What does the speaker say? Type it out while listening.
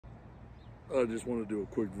I just want to do a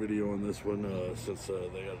quick video on this one since they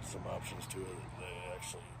got some options to it. They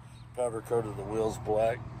actually powder coated the wheels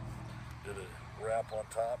black, did a wrap on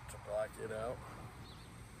top to black it out,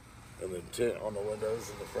 and then tint on the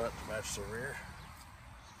windows in the front to match the rear.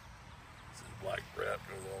 So the black wrap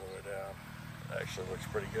goes all the way down. It actually looks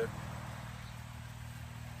pretty good.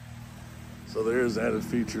 So there's added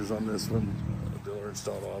features on this one, dealer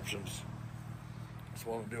installed options. Just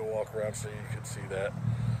want to do a walk around so you can see that.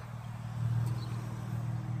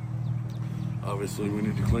 Obviously we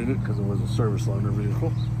need to clean it because it was a service loaner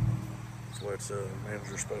vehicle. That's why it's a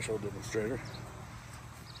manager special demonstrator.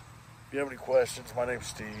 If you have any questions, my name's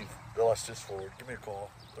Steve, Bill Estes Ford. Give me a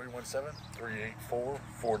call, 317-384-4999.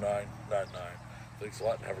 Thanks a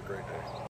lot and have a great day.